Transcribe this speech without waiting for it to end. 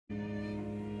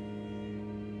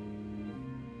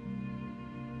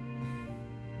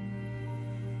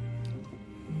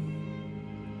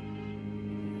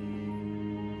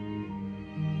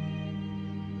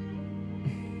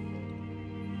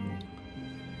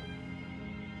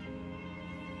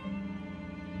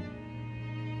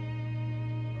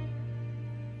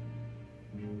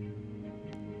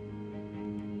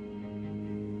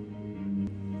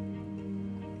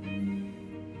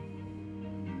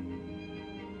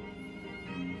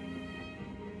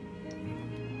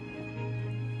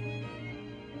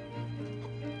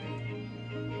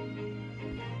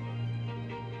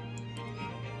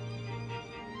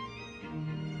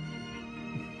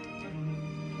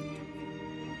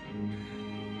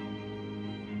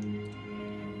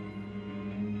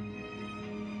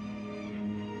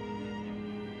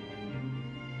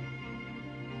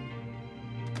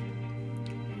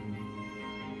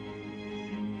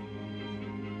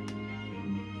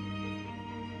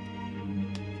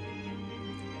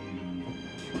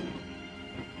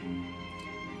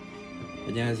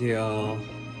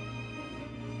안녕하세요.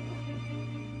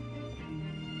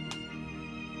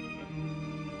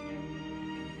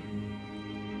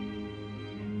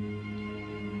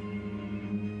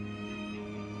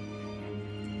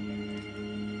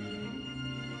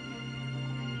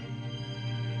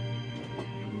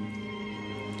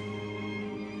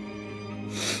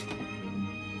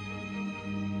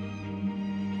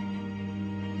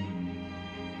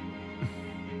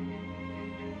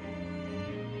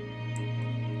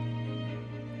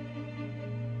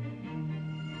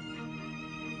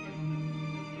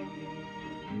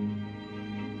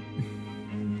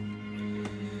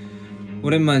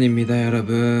 오랜만입니다,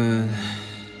 여러분.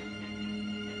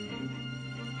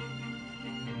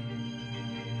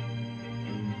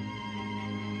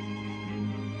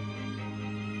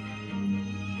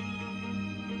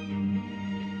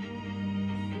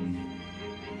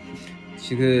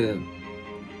 지금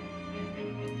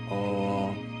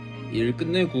일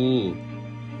끝내고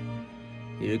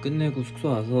숙소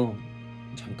와서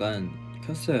잠깐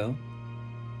켰어요.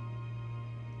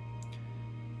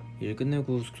 일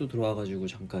끝내고 숙소 들어와가지고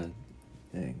잠깐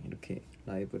이렇게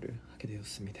라이브를 하게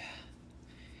되었습니다.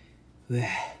 왜?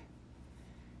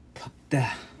 덥다.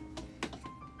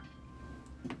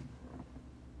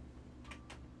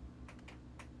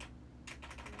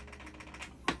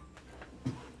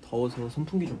 더워서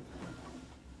선풍기 좀.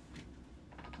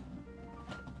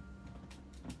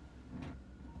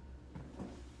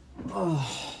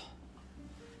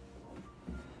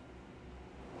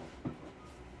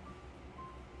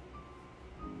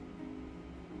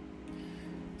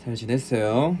 잘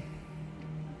지냈어요?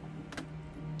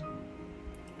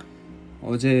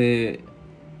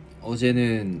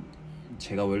 어제는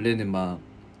제가 원래는 막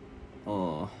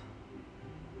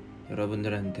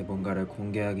여러분들한테 뭔가를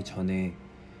공개하기 전에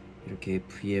이렇게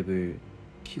V앱을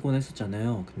키곤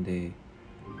했었잖아요. 근데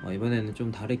이번에는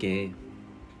좀 다르게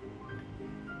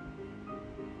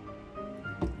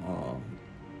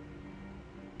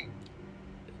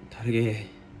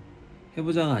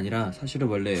해보자가 아니라, 사실은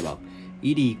원래 막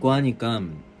일이 있고 하니까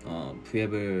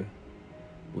V앱을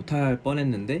못할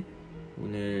뻔했는데,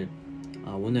 오늘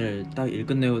딱 일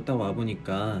끝내고 딱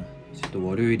와보니까 이제 또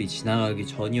월요일이 지나가기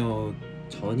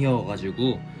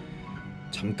전이어가지고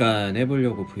잠깐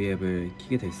해보려고 V앱을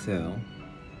키게 됐어요.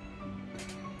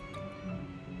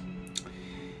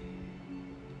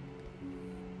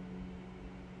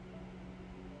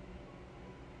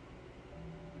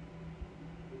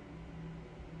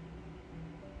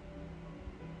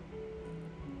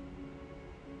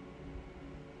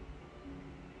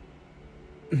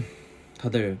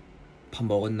 다들 밥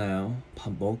먹었나요?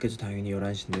 밥 먹었겠죠, 당연히.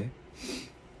 11시인데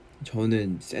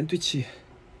저는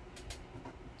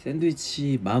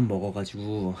샌드위치만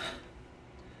먹어가지고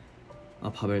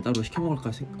밥을 따로 시켜 먹을까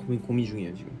고민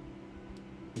중이에요.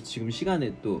 지금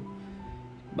시간에 또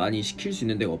많이 시킬 수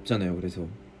있는 데가 없잖아요. 그래서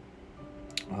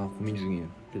고민 중이에요.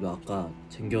 그래도 아까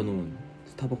쟁겨놓은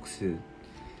스타벅스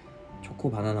초코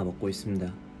바나나 먹고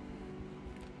있습니다.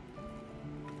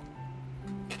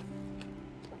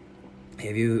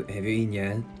 Have you eaten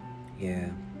yet?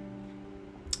 Yeah.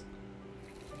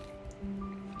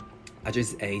 I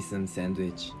just ate some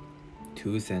sandwich.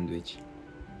 2 sandwich.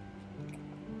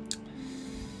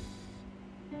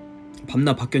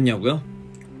 밤낮 바뀌었냐고요?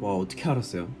 와, 어떻게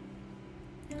알았어요?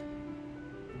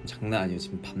 장난 아니에요.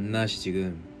 지금 밤낮이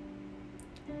지금.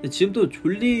 근데 지금 또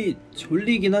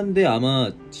졸리긴 한데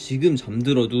아마 지금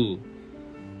잠들어도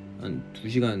한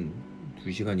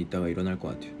 2시간 있다가 일어날 것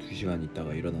같아요. 2시간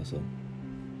있다가 일어나서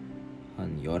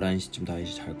한 11시쯤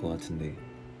다시 잘 것 같은데.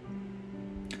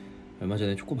 얼마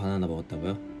전에 초코 바나나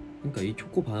먹었다고요? 그러니까 이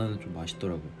초코 바나나는 좀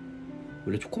맛있더라고요.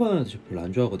 원래 초코 바나나도 저 별로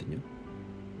안 좋아하거든요.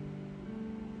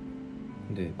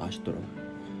 근데 맛있더라고요.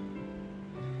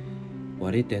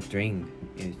 What is that drink?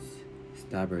 It's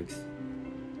Starbucks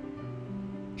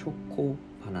초코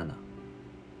바나나.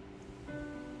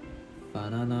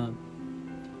 Banana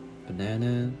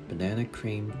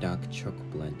cream dark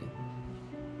chocolate blended.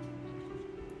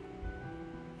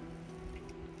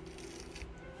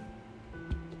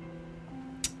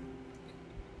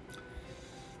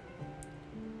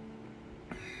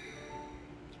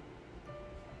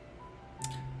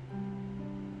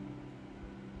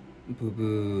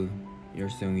 부부, your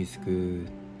song is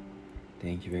good.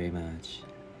 Thank you very much.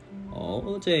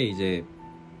 어제 이제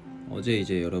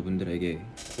여러분들에게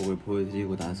곡을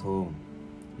보여드리고 나서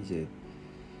이제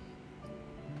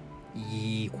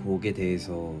이 곡에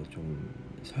대해서 좀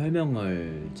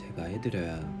설명을 제가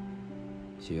해드려야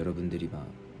이제 여러분들이 막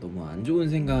너무 안 좋은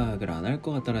생각을 안 할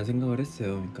것 같다는 생각을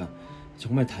했어요. 그러니까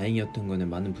정말 다행이었던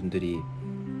거는 많은 분들이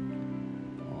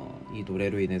이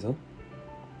노래로 인해서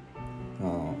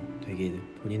되게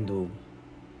본인도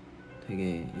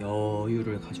되게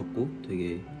여유를 가졌고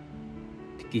되게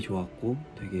듣기 좋았고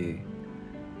되게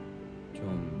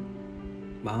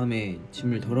좀 마음에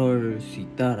짐을 덜을 수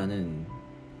있다라는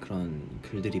그런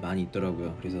글들이 많이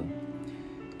있더라고요. 그래서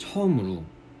처음으로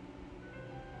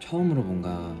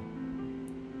뭔가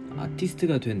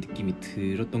아티스트가 된 느낌이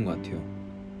들었던 것 같아요.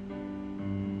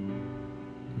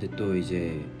 근데 또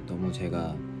이제 너무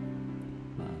제가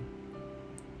막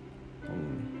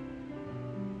너무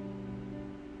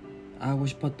하고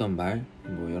싶었던 말,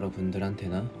 뭐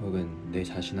여러분들한테나 혹은 내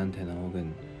자신한테나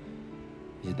혹은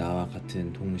이제 나와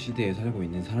같은 동시대에 살고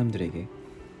있는 사람들에게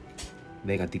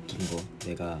내가 느낀 거,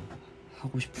 내가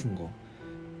하고 싶은 거,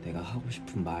 내가 하고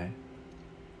싶은 말,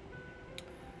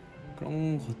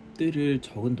 그런 것들을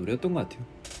적은 노래였던 것 같아요.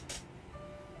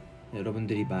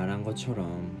 여러분들이 말한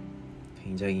것처럼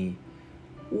굉장히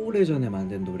오래전에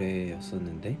만든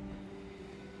노래였었는데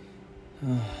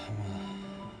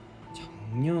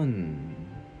작년,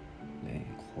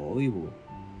 거의 뭐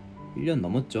 1년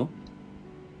넘었죠.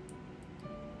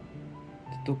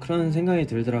 또 그런 생각이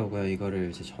들더라고요.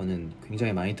 이거를 이제 저는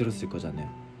굉장히 많이 들었을 거잖아요.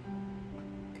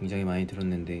 굉장히 많이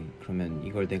들었는데 그러면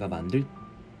이걸 내가 만들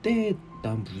때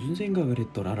난 무슨 생각을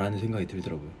했더라 라는 생각이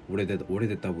들더라고요.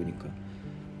 오래됐다 보니까.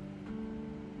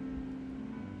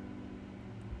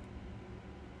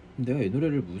 내가 이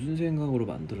노래를 무슨 생각으로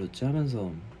만들었지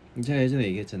하면서, 제가 예전에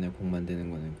얘기했잖아요. 곡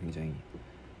만드는 거는 굉장히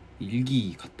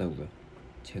일기 같다고요.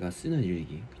 제가 쓰는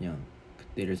일기, 그냥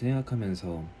그때를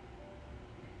생각하면서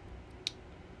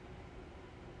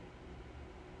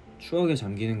추억에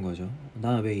잠기는 거죠.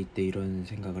 나 왜 이때 이런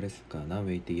생각을 했을까? 나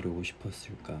왜 이때 이러고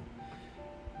싶었을까?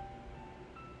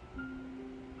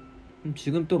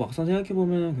 지금 또 막상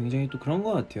생각해보면 굉장히 또 그런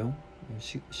것 같아요.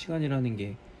 시간이라는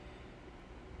게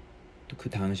또 그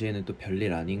당시에는 또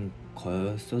별일 아닌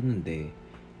거였었는데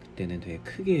그때는 되게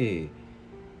크게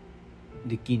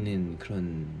느끼는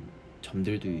그런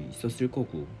점들도 있었을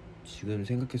거고, 지금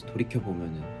생각해서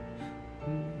돌이켜보면은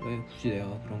왜 굳이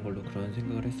내가 그런 걸로 그런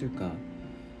생각을 했을까?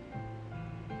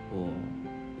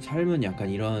 삶은 약간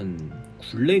이런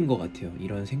굴레인 것 같아요.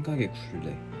 이런 생각의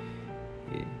굴레.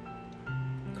 예.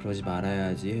 그러지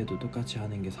말아야지 해도 똑같이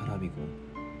하는 게 사람이고,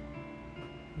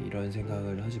 이런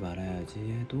생각을 하지 말아야지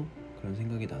해도 그런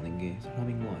생각이 나는 게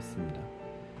사람인 것 같습니다.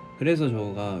 그래서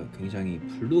저가 굉장히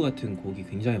블루 같은 곡이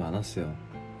굉장히 많았어요.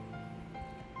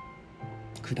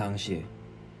 그 당시에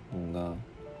뭔가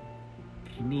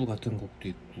블루 같은 곡도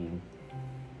있고,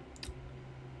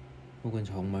 혹은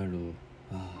정말로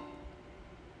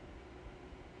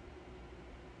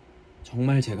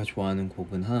정말 제가 좋아하는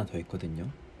곡은 하나 더 있거든요.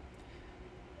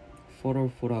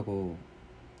 404라고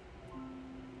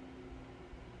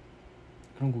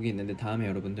그런 곡이 있는데 다음에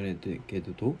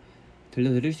여러분들에게도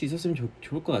들려드릴 수 있었으면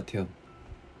좋을 것 같아요.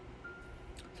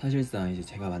 사실상 이제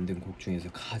제가 만든 곡 중에서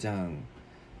가장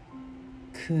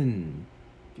큰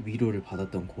위로를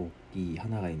받았던 곡이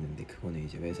하나가 있는데, 그거는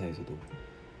이제 회사에서도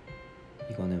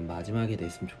이거는 마지막이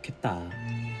됐으면 좋겠다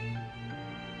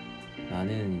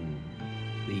라는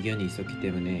의견이 있었기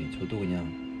때문에 저도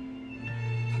그냥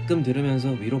가끔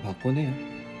들으면서 위로받곤 해요.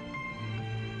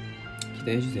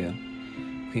 기대해주세요.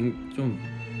 좀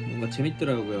뭔가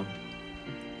재밌더라고요.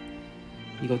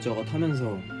 이것저것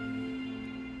하면서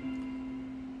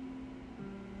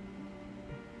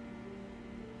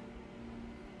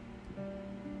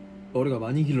머리가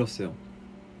많이 길렀어요.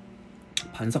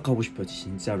 반삭하고 싶어요,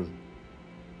 진짜로.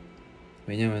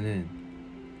 왜냐면은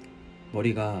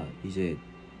머리가 이제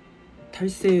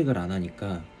탈색을 안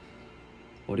하니까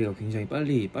머리가 굉장히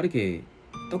빠르게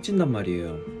떡진단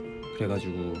말이에요.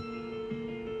 그래가지고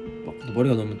막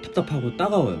머리가 너무 답답하고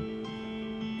따가워요.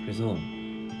 그래서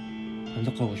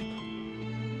반삭하고 싶어.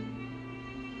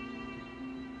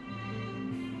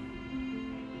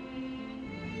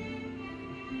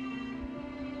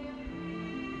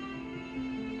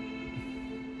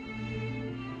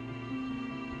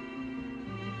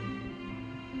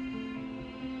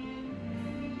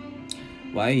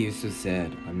 Why are you so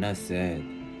sad? I'm not sad.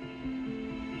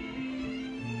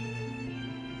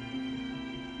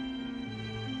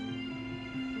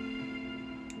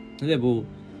 근데 뭐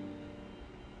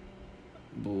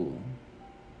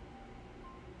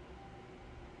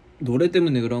노래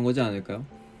때문에 그런 거지 않을까요?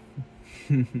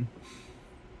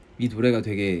 이 노래가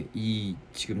되게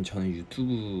지금 저는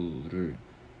유튜브를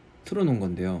틀어놓은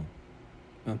건데요.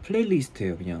 그냥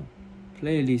플레이리스트예요. 그냥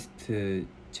플레이리스트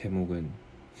제목은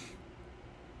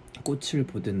꽃을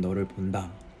보든 너를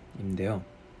본다 인데요.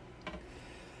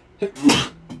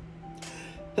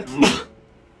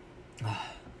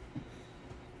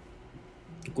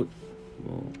 꽃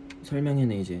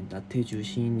설명에는 이제 나태주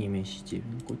시인님의 시집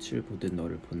꽃을 보듯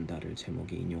너를 본다를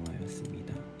제목에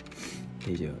인용하였습니다.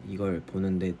 근데 이제 이걸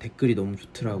보는데 댓글이 너무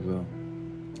좋더라고요.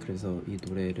 그래서 이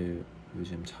노래를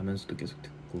요즘 자면서도 계속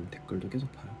듣고 댓글도 계속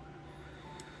봐요.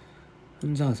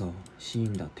 혼자서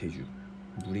시인 나태주.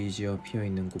 무리지어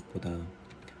피어있는 꽃보다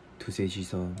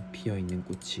두셋이서 피어있는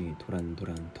꽃이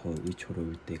도란도란 더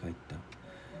의초로울 때가 있다.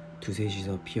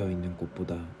 두셋이서 피어있는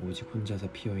꽃보다 오직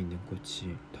혼자서 피어있는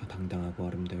꽃이 더 당당하고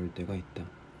아름다울 때가 있다.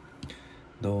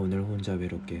 너 오늘 혼자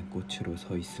외롭게 꽃으로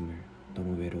서 있음을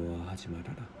너무 외로워하지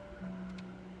말아라.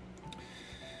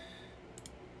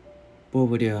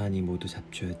 뽑으려 하니 모두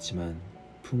잡초였지만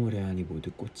품으려 하니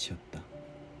모두 꽃이었다.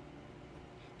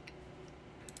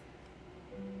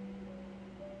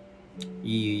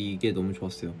 이게 너무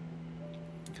좋았어요.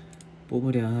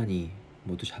 뽑으려 하니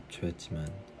모두 잡초였지만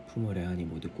품으려 하니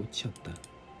모두 꽃이었다.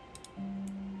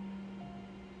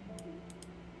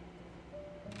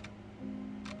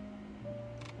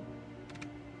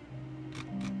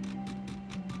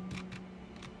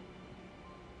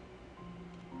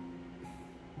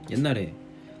 옛날에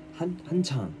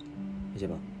한창 이제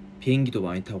막 비행기도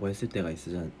많이 타고 했을 때가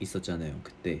있었잖아요.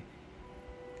 그때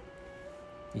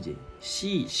이제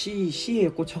시에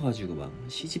꽂혀가지고 막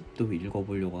시집도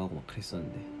읽어보려고 하고 막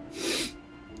그랬었는데,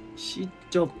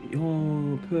 시적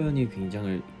표현이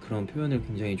그런 표현을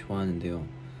굉장히 좋아하는데요.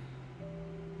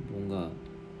 뭔가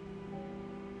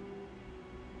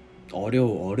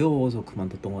어려워서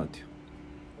그만뒀던 것 같아요.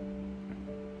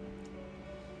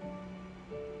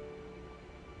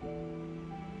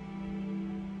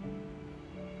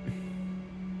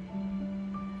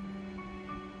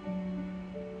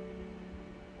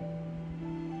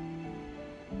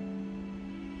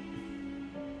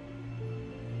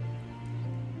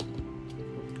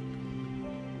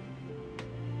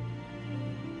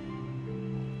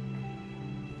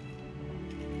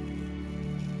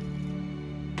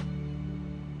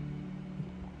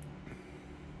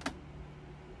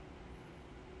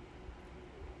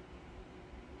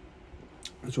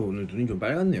 저 오늘 눈이 좀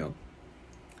빨갛네요.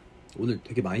 오늘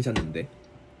되게 많이 잤는데.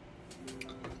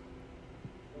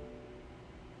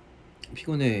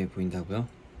 피곤해 보인다고요?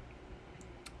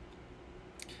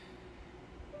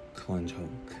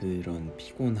 그런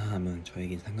피곤함은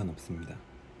저에겐 상관없습니다.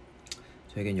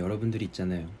 저에겐 여러분들이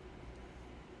있잖아요.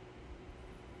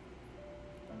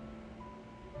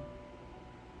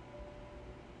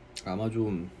 아마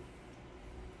좀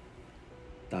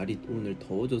날이 오늘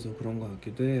더워져서 그런 것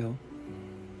같기도 해요.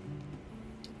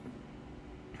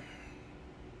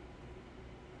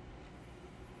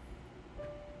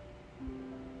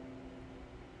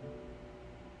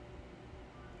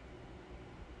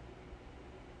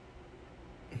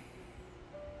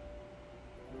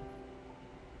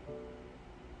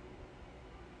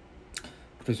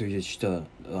 그래서 이제 진짜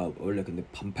나 원래 근데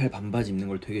반팔 반바지 입는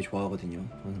걸 되게 좋아하거든요.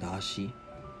 나시,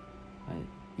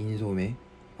 인소매.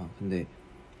 근데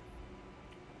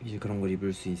이제 그런 걸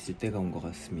입을 수 있을 때가 온 것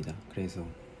같습니다. 그래서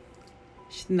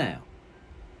신나요.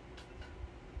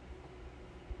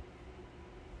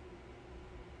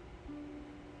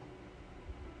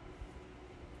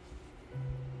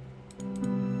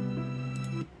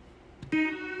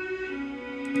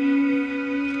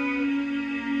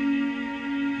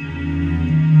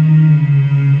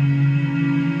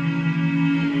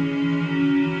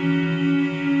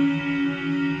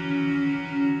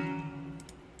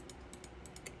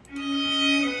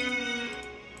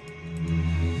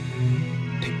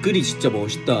 댓글이 진짜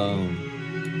멋있다.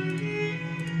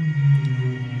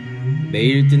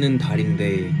 매일 뜨는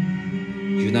달인데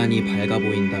유난히 밝아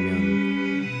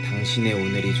보인다면 당신의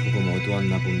오늘이 조금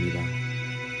어두웠나 봅니다.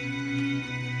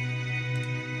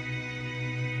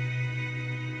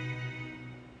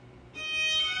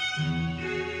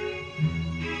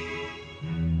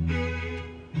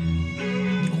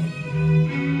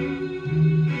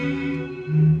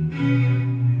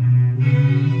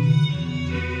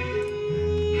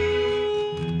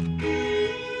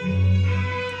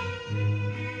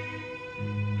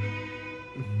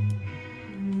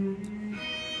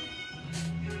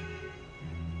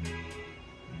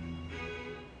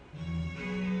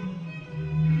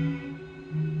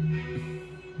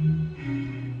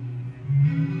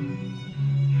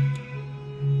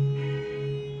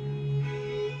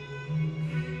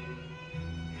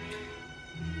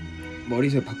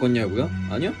 머리색 바꿨냐고요?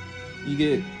 아니요?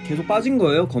 이게 계속 빠진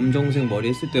거예요. 검정색 머리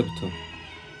했을 때부터.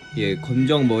 예,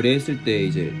 검정 머리 했을 때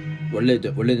이제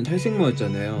원래는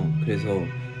탈색모였잖아요. 그래서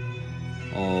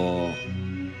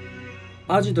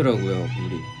빠지더라고요,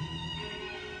 물이.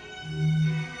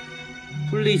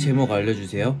 플리 제목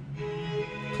알려주세요.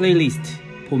 플레이리스트.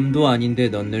 봄도 아닌데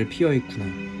넌 늘 피어있구나.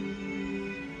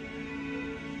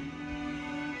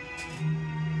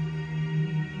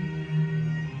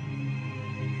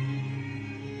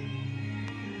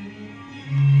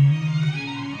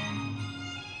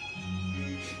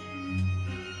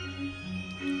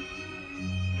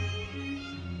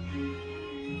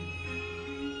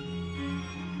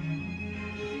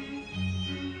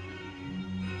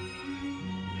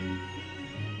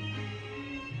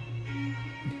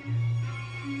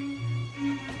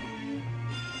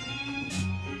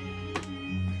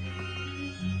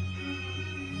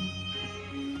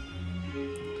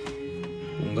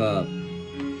 제가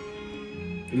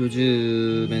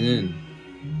요즘에는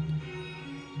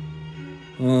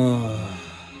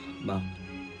막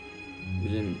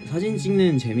요즘 사진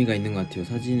찍는 재미가 있는 것 같아요.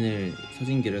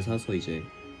 사진기를 사서 이제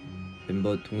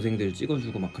멤버 동생들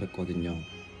찍어주고 막 그랬거든요.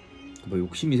 뭐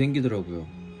욕심이 생기더라고요.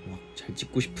 막 잘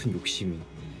찍고 싶은 욕심이.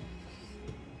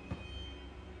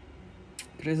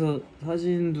 그래서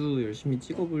사진도 열심히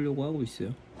찍어보려고 하고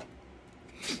있어요.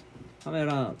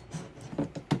 카메라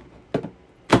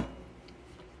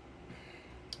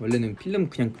원래는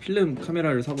그냥 필름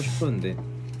카메라를 사고 싶었는데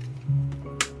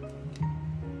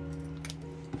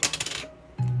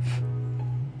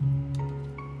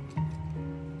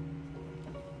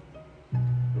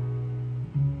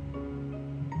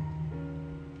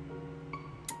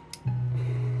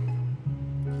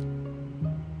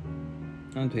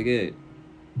그냥 되게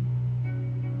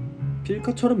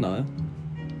필카처럼 나와요.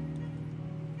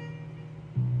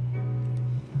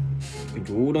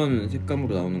 요런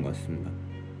색감으로 나오는 것 같습니다.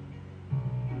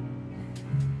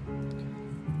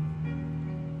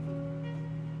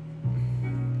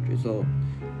 그래서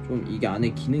좀 이게 안에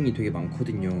기능이 되게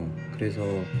많거든요. 그래서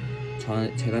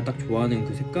제가 딱 좋아하는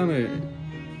그 색감을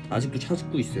아직도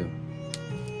찾고 있어요.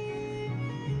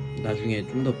 나중에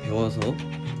좀 더 배워서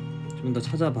좀 더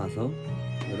찾아봐서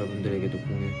여러분들에게도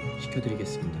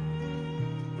공유시켜드리겠습니다.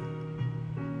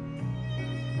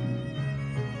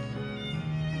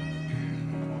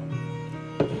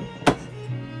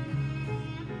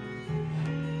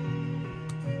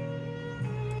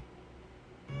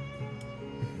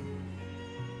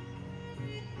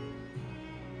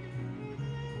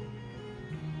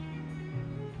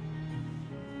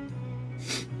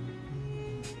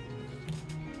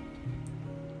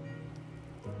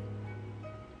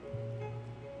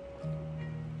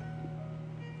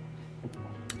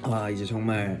 이제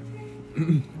정말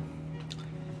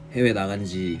해외 나간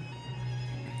지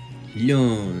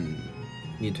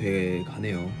 1년이 돼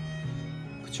가네요.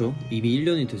 그쵸? 이미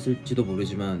 1년이 됐을지도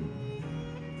모르지만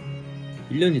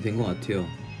 1년이 된 것 같아요.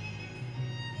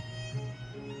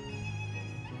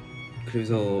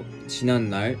 그래서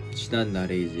지난날에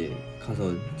이제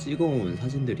가서 찍어온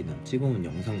사진들이나 찍어온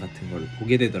영상 같은 걸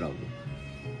보게 되더라고.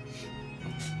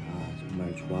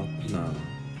 정말 좋았구나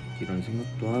이런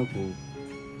생각도 하고,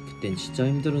 그땐 진짜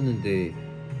힘들었는데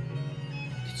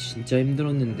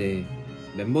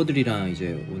멤버들이랑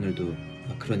이제 오늘도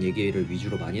그런 얘기를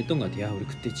위주로 많이 했던 것 같아요. 우리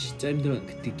그때 진짜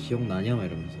그때 기억나냐 막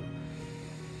이러면서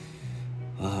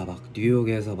막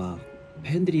뉴욕에서 막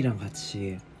팬들이랑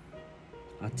같이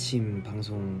아침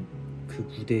방송 그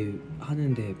무대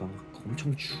하는데 막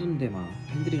엄청 추운데 막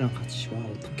팬들이랑 같이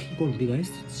어떻게 이걸 우리가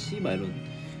했었지 막 이런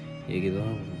얘기도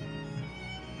하고,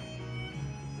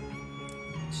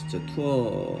 진짜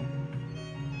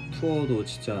투어도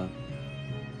진짜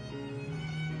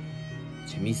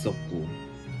재밌었고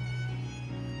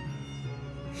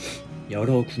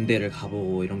여러 군데를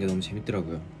가보고 이런 게 너무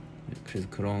재밌더라고요. 그래서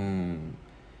그런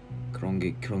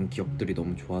기억들이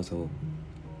너무 좋아서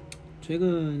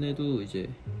최근에도 이제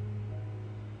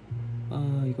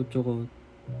이것저것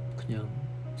그냥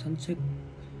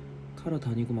산책하러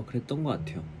다니고 막 그랬던 것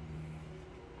같아요.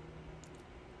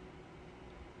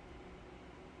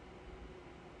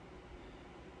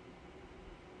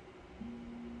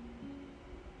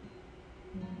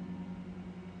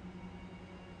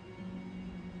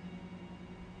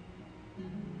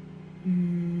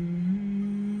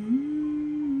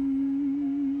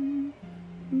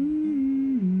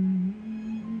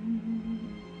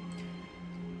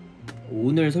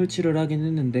 오늘 설치를 하긴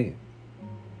했는데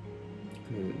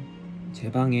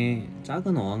제 방에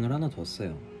작은 어항을 하나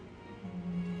뒀어요.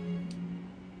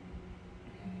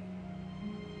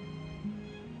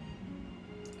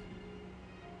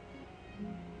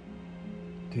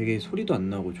 되게 소리도 안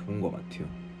나고 좋은 것 같아요.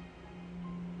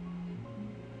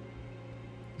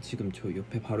 지금 저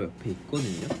바로 옆에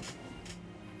있거든요.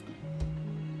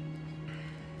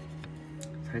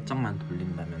 살짝만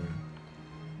돌린다면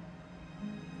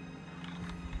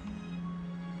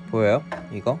보여요?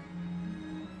 이거?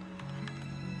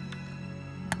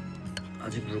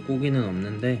 아직 물고기는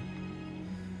없는데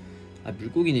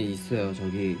물고기는 있어요.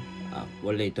 저기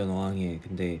원래 있던 어항에.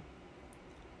 근데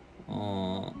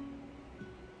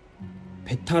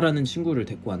베타라는 친구를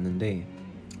데리고 왔는데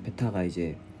베타가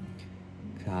이제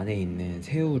그 안에 있는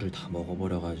새우를 다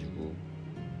먹어버려가지고,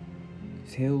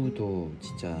 새우도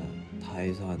진짜 다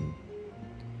해서 한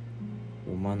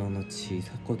 5만원어치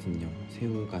샀거든요.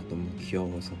 새우가 너무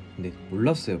귀여워서. 근데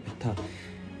몰랐어요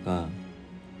베타가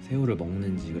새우를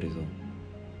먹는지. 그래서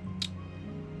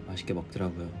맛있게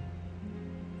먹더라고요.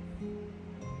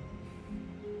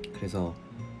 그래서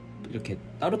이렇게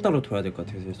따로따로 둬야 될 것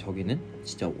같아요. 그래서 저기는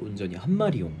진짜 온전히 한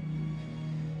마리용.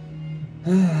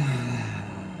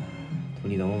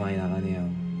 돈이 너무 많이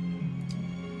나가네요.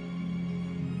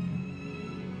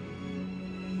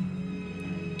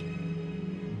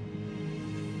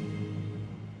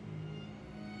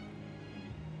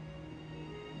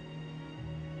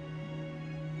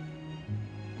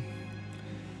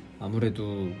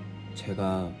 아무래도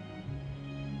제가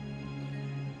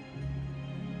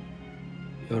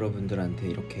여러분들한테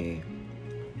이렇게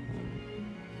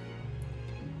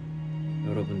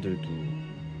여러분들도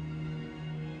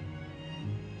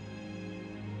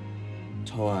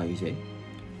저와 이제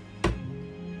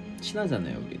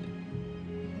친하잖아요, 우리는.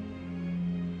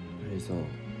 그래서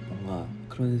뭔가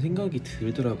그런 생각이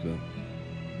들더라고요.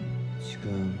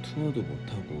 지금 투어도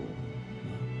못하고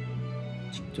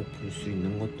직접 볼 수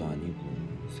있는 것도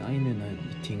아니고 사인회나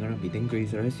미팅을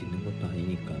미드앤그레이트를 할 수 있는 것도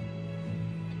아니니까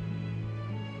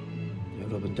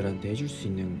여러분들한테 해줄 수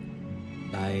있는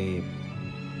나의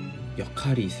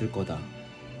역할이 있을 거다.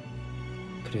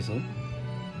 그래서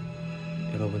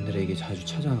여러분들에게 자주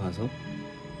찾아가서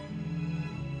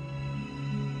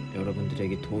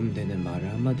여러분들에게 도움되는 말을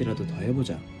한마디라도 더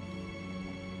해보자,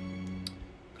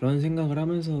 그런 생각을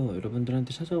하면서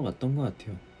여러분들한테 찾아왔던 것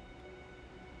같아요.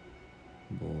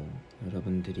 뭐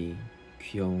여러분들이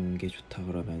귀여운 게 좋다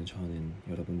그러면 저는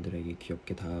여러분들에게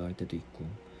귀엽게 다가갈 때도 있고,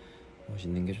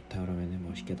 멋있는 게 좋다 그러면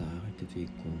멋있게 다가갈 때도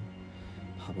있고,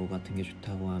 바보 같은 게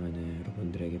좋다고 하면은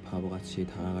여러분들에게 바보같이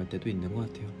다가갈 때도 있는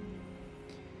것 같아요.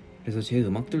 그래서 제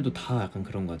음악들도 다 약간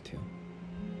그런 것 같아요.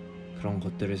 그런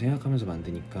것들을 생각하면서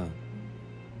만드니까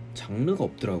장르가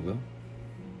없더라고요.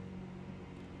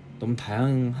 너무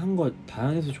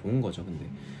다양해서 좋은 거죠. 근데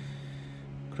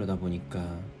그러다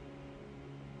보니까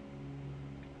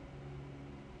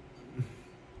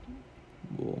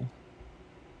뭐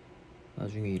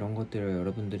나중에 이런 것들을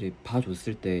여러분들이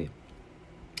봐줬을 때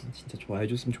진짜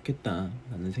좋아해줬으면 좋겠다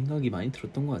라는 생각이 많이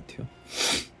들었던 것 같아요.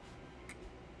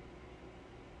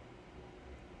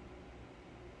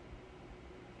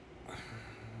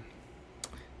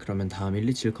 그러면 다음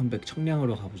 127 컴백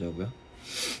청량으로 가보자고요.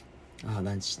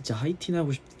 난 진짜 하이틴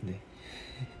하고 싶은데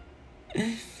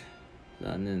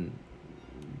나는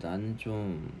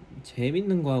좀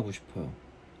재밌는 거 하고 싶어요.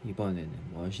 이번에는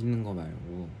멋있는 거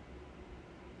말고.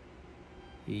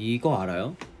 이거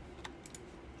알아요?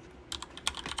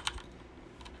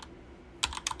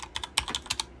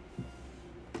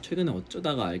 최근에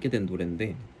어쩌다가 알게 된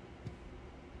노래인데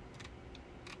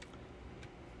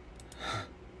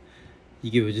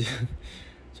이게 요즘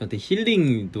저한테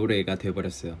힐링 노래가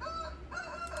돼버렸어요.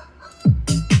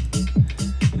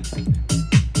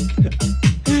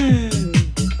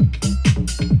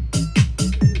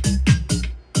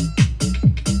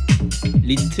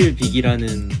 리틀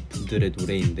빅이라는 분들의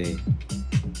노래인데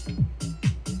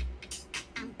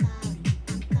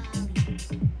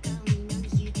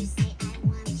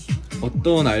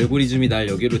어떤 알고리즘이 날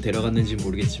여기로 데려갔는지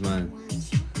모르겠지만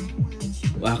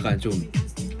약간 좀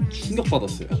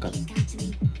충격받았어요. 약간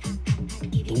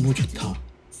너무 좋다.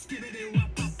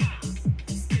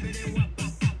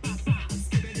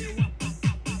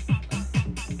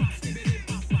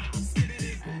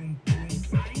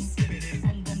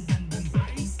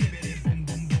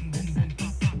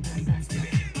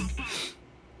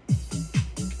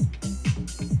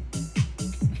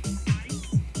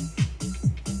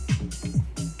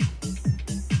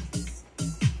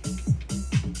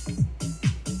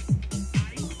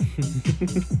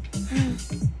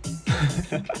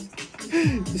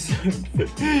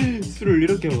 술을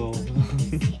이렇게 먹어.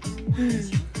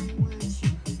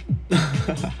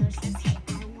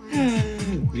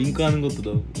 윙크하는 것도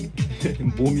너무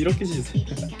몸 이렇게 씻어요.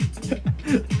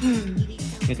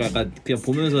 그러니까 약간 그냥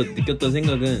보면서 느꼈던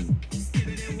생각은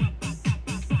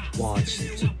와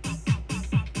진짜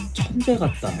천재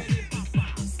같다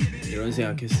이런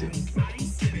생각했어요.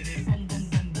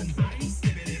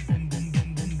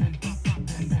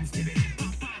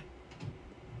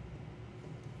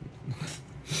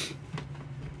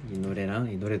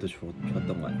 이 노래도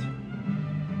좋았던 것 같아요.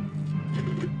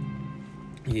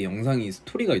 이게 영상이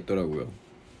스토리가 있더라고요.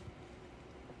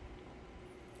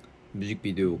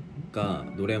 뮤직비디오가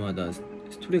노래마다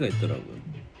스토리가 있더라고요.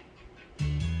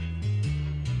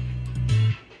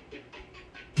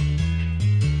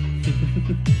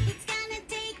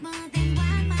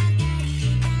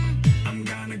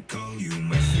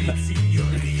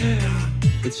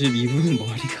 지금 이분은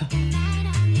머리가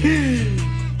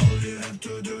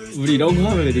우리 이런 거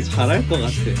하면 애들 잘할 것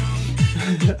같아.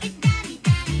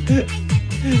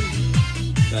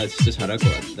 나 진짜 잘할 것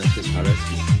같아. 나 진짜 잘할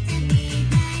수 있어.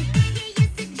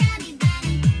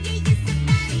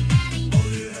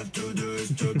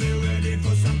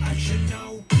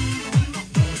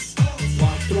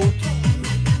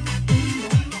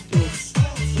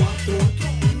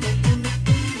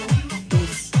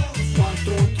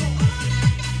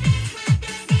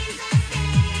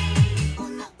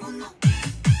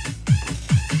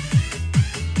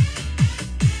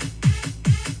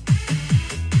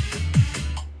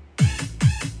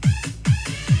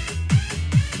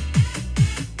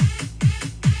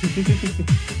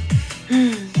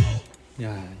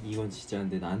 야 이건 진짜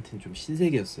근데 나한텐 좀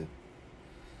신세계였어요.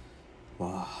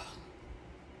 와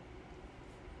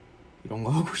이런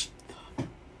거 하고 싶다.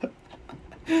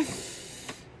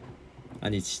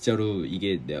 아니 진짜로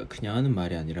이게 내가 그냥 하는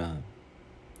말이 아니라,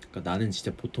 그러니까 나는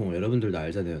진짜 보통 여러분들도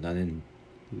알잖아요. 나는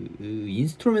그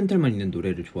인스트루멘탈만 있는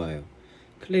노래를 좋아해요.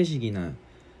 클래식이나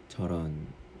저런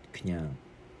그냥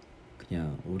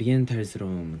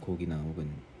오리엔탈스러운 곡이나 혹은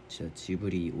진짜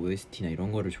지브리 OST나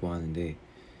이런 거를 좋아하는데,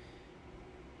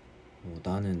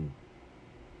 나는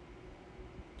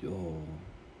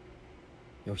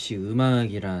역시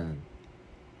음악이란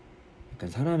약간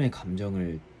사람의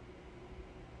감정을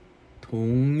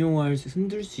동요할 수,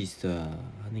 흔들 수 있어야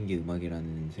하는 게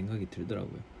음악이라는 생각이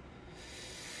들더라고요.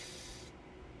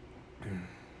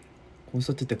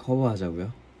 콘서트 때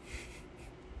커버하자고요?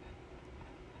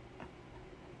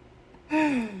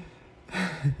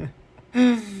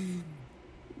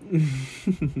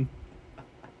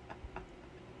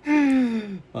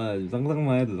 아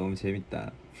상상만 해도 너무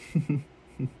재밌다.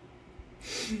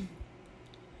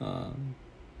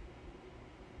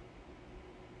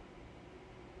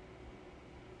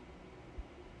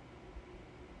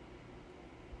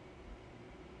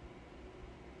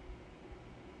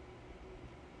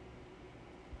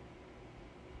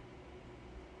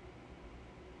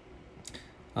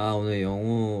 아 오늘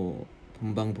영어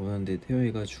본방 보는데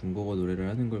태용이가 중국어 노래를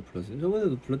하는 걸 불렀어요.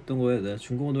 저번에도 불렀던 거에 내가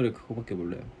중국어 노래 그거밖에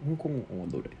몰라요. 홍콩어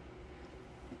노래.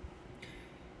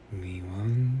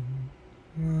 미완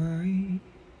와이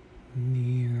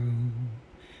니요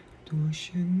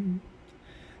도션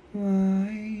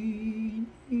와이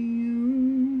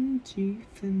니요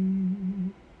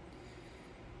지fen.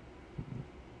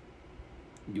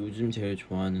 요즘 제일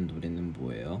좋아하는 노래는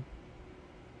뭐예요?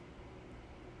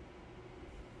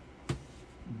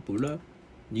 몰라요?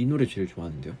 이 노래 제일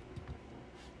좋아하는데요.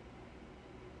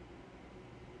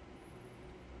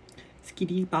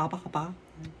 스키리 바바바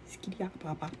스키리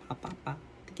바바바바바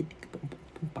띠기띠기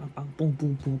뽕뽕뽕빵빵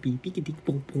뽕뽕뽕 삐기띠기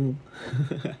뽕뽕.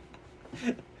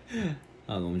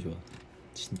 아 너무 좋아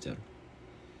진짜로.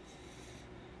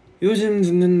 요즘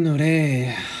듣는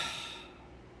노래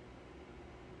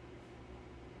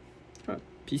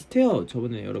비슷해요.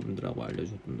 저번에 여러분들하고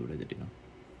알려줬던 노래들이랑.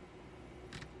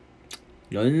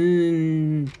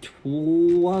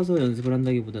 좋아서 연습을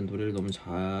한다기보단 노래를 너무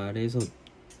잘해서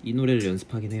이 노래를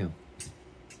연습하긴 해요.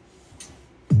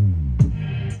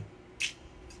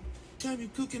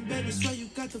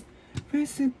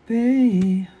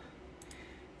 Recipe.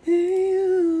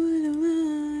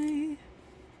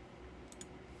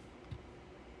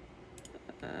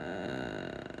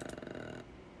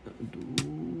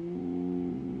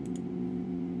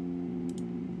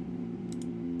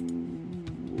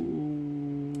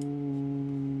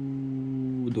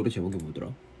 노래 제목이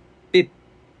뭐더라? 삐.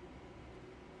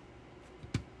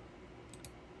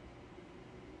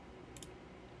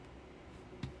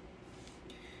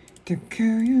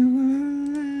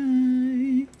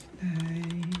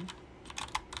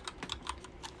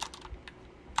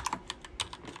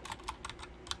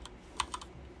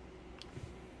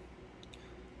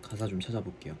 가사 좀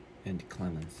찾아볼게요. And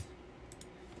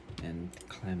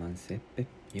Clemens의 삐.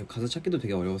 이거 가사 찾기도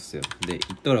되게 어려웠어요. 근데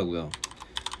있더라고요.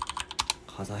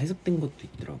 가사 해석된 것도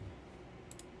있더라고.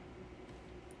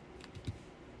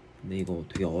 근데 이거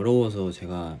되게 어려워서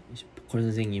제가 보컬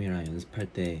선생님이랑 연습할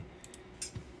때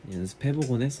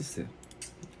연습해보곤 했었어요.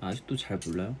 아직도 잘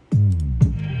몰라요.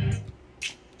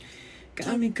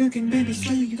 Got me cooking, baby,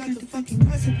 so you got the fucking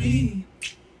recipe.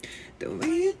 The way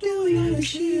you do it, the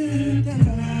shit that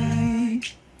I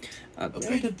like. I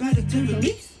break the better to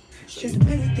release, share the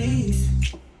better days.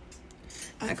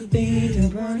 I could be the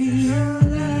one in your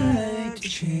life to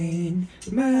change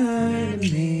my mind and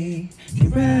make it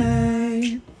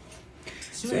right.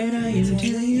 Swear I am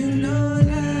telling you no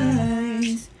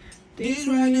lies. This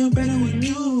right now better with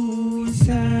you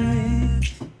inside.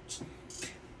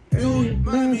 You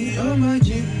remind me of my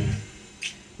gym,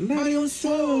 body on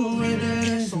soul and that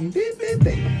ass on beep beep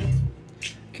beep.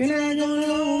 Can I go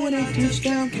low when I touch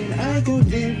down? Can I go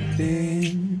deep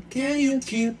in? Can you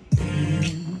keep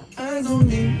them eyes on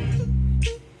me?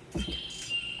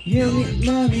 You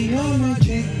remind me of my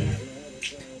gym,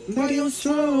 body on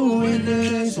soul and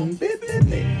that ass on beep beep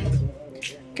beep.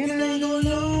 Can I go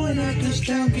low when I touch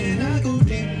down? Can I go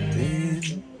deep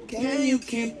in? Can you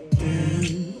keep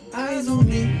them eyes on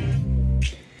me?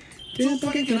 To the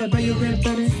pocket, can I buy you red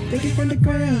bottoms? Take it from the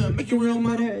ground, make it real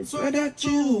mother. Swear that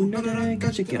you know that I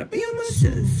got you. Get up, be on my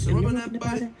sis. So rub on that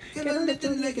body. Can I lift the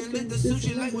leg and lift the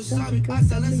sushi like wasabi? I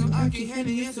silence some aki,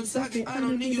 handy and some sake. I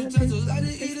don't need utensils, I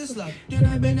just eat a slug. Then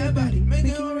I bend that body, make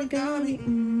it origami.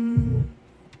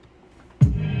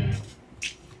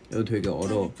 이거 되게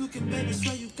어려워.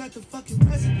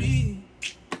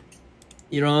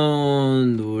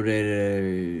 이런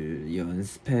노래를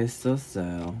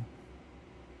연습했었어요.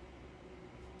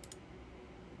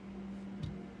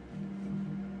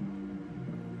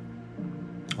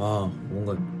 아,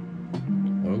 뭔가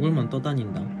얼굴만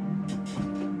떠다닌다.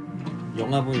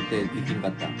 영화 볼 때 느낌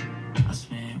같다. I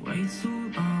spent way too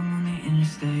long on the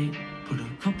interstate. Put a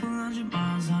couple hundred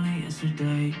miles on it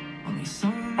yesterday. Only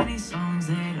so many songs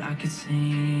that I could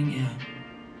sing, yeah,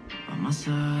 by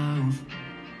myself.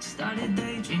 Started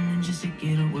daydreaming just to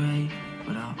get away,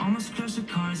 but I almost crashed the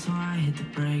car, so I hit the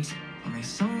brakes. Only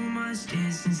so much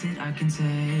distance that I can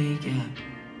take, yeah,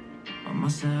 by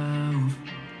myself.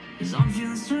 Cause I'm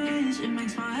feeling strange, it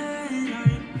makes my head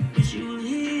hurt. Wish you were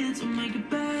here to make it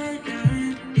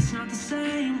better. It's not the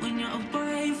same when you're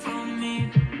away from me,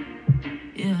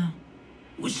 yeah.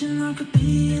 Wishing I could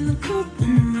be in the cup with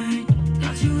me.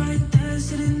 Got you right there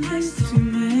sitting next to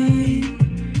me.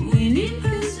 We need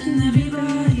this and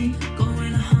everybody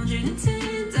going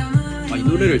 110 down the 이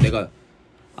노래를 내가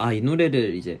이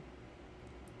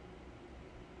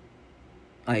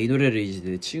노래를 이제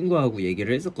내 친구하고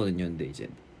얘기를 했었거든요. 근데 이제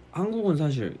한국은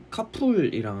사실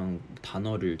카풀이랑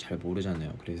단어를 잘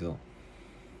모르잖아요. 그래서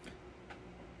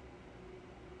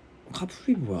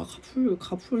카풀이 뭐야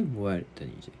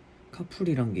일단 이제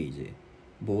카풀이란 게 이제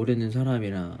모르는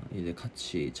사람이랑 이제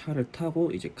같이 차를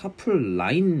타고 이제 카풀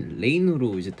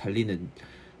레인으로 이제 달리는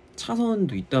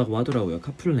차선도 있다고 하더라고요.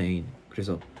 카풀 레인.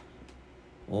 그래서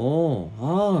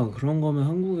그런 거면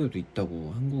한국에도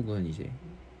있다고. 한국은 이제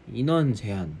인원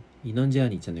제한이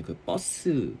있잖아요. 그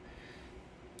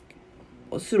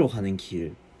버스로 가는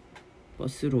길,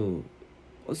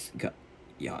 그러니까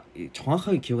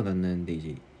정확하게 기억은 안 나는데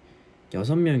이제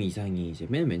 6명 이상이 이제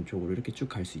맨 왼쪽으로 이렇게 쭉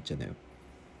갈 수 있잖아요.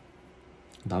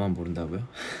 나만 모른다고요?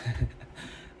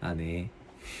 아, 네.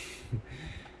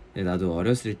 나도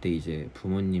어렸을 때 이제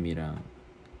부모님이랑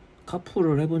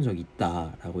카풀을 해본 적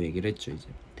있다라고 얘기를 했죠. 이제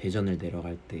대전을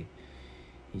내려갈 때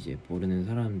이제 모르는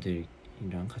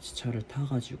사람들이랑 같이 차를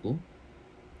타가지고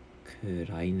그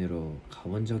라인으로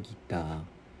가본 적이 있다.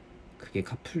 그게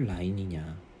카풀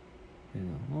라인이냐?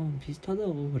 그래서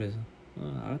비슷하다고. 그래서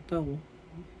알았다고.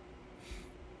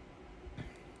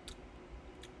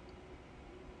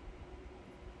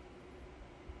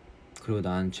 그리고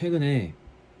난 최근에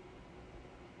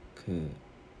그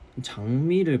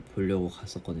장미를 보려고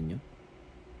갔었거든요.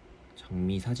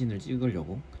 장미 사진을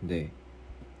찍으려고. 근데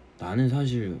나는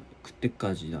사실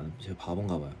그때까지 나는 제가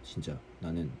바본가 봐요. 진짜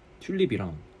나는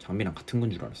튤립이랑 장미랑 같은 건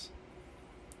줄 알았어.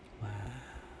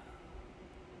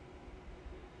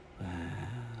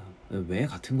 왜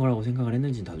같은 거라고 생각을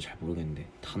했는지 나도 잘 모르겠는데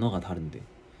단어가 다른데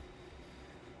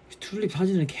튤립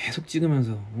사진을 계속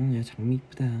찍으면서 야 장미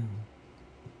이쁘다.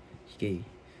 이게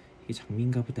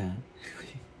장미인가 보다.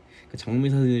 그 장미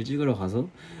사진을 찍으러 가서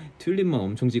튤립만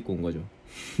엄청 찍고 온 거죠.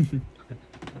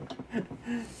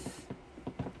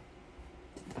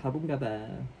 바본가 봐.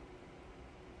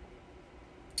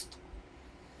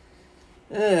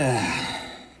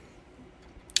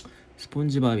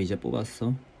 스폰지밥 이제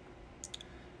뽑았어?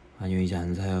 아니요, 이제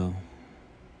안 사요.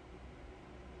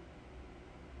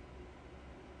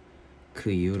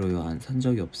 그 이후로 안 산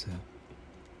적이 없어요.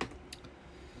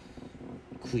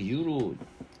 그 이후로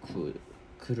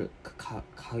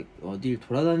어딜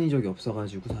돌아다닌 적이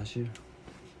없어가지고 사실.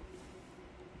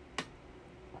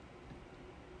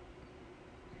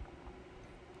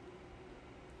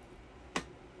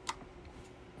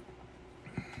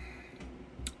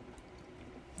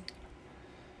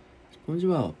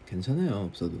 스폰지밥 괜찮아요,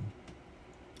 없어도.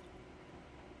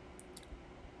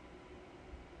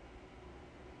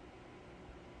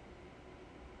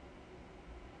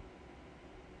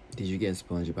 Did you get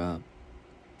SpongeBob?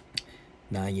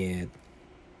 Not yet.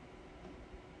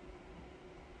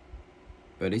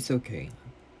 But it's okay.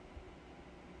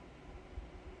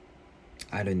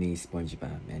 I don't need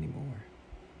SpongeBob anymore.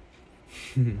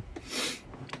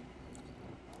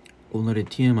 오늘의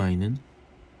TMI는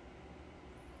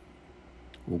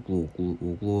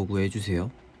 5959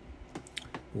 해주세요.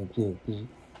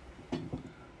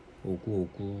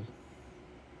 5959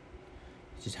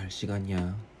 이제 잘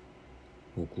시간이야.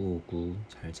 5959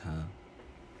 잘 자.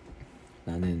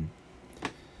 나는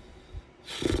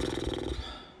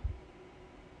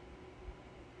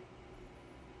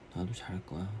나도 잘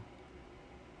거야.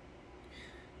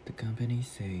 The company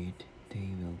said they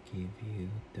will give you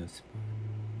the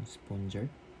sponsor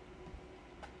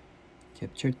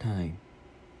capture time.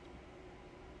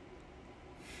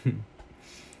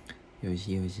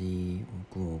 요시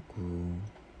오구.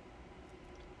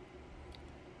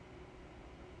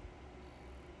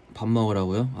 밥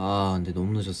먹으라고요? 아 근데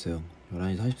너무 늦었어요.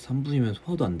 11시 43분이면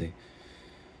소화도 안 돼.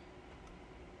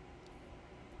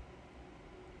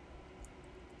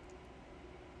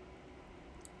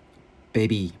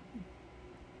 Baby,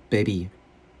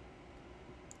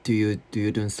 do you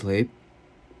don't sleep?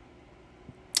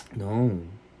 No.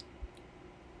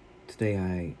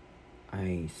 Today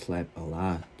I slept a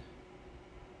lot.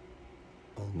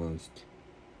 Almost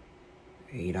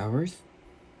 8 hours.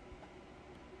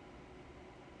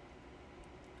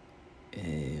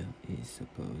 Is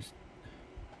supposed.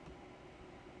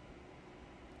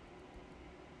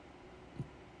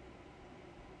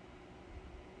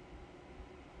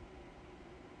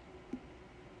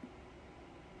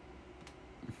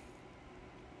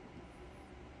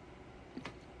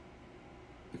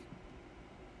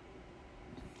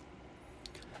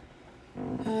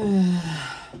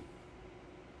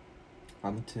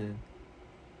 아무튼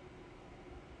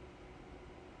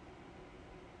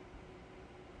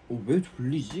왜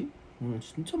졸리지? 오늘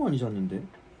진짜 많이 잤는데.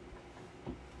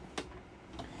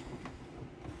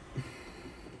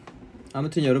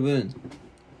 아무튼 여러분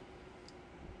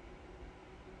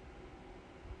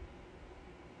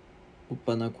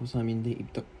오빠 나 고3인데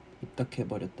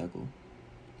입덕해버렸다고.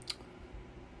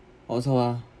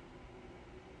 어서와.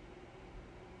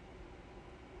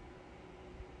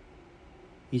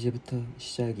 이제부터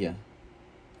시작이야.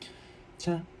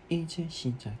 자 이제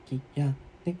시작이야.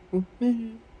 내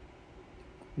꿈을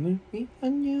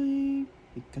위한 여행.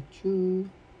 피카츄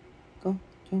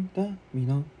걱정 따윈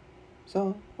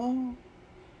없어.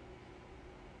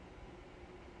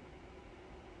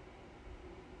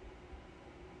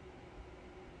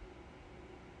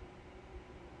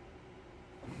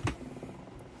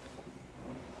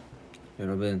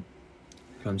 여러분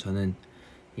그럼 저는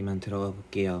이만 들어가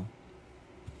볼게요.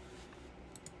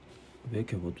 왜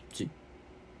이렇게 어둡지?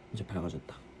 이제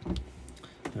밝아졌다.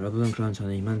 여러분 그럼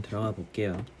저는 이만 들어가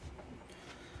볼게요.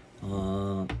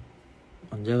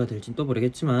 언제가 될진 또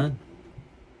모르겠지만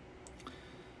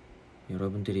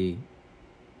여러분들이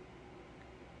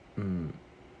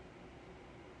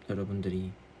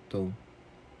또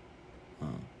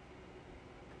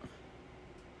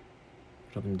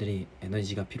여러분들이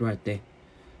에너지가 필요할 때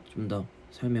좀 더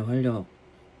삶의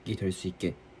활력이 될 수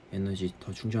있게 에너지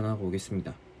더 충전하고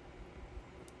오겠습니다.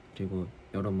 그리고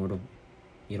여러모로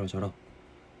이러저러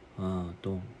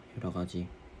또 여러가지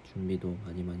준비도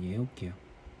많이 해올게요.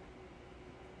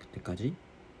 그때까지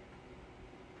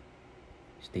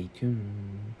Stay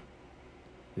tuned.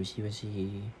 요시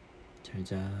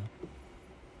잘자.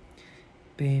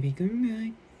 Baby good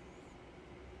night.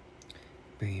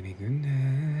 Baby good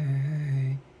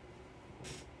night.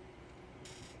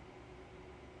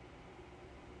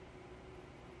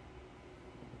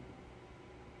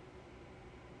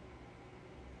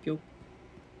 뿅.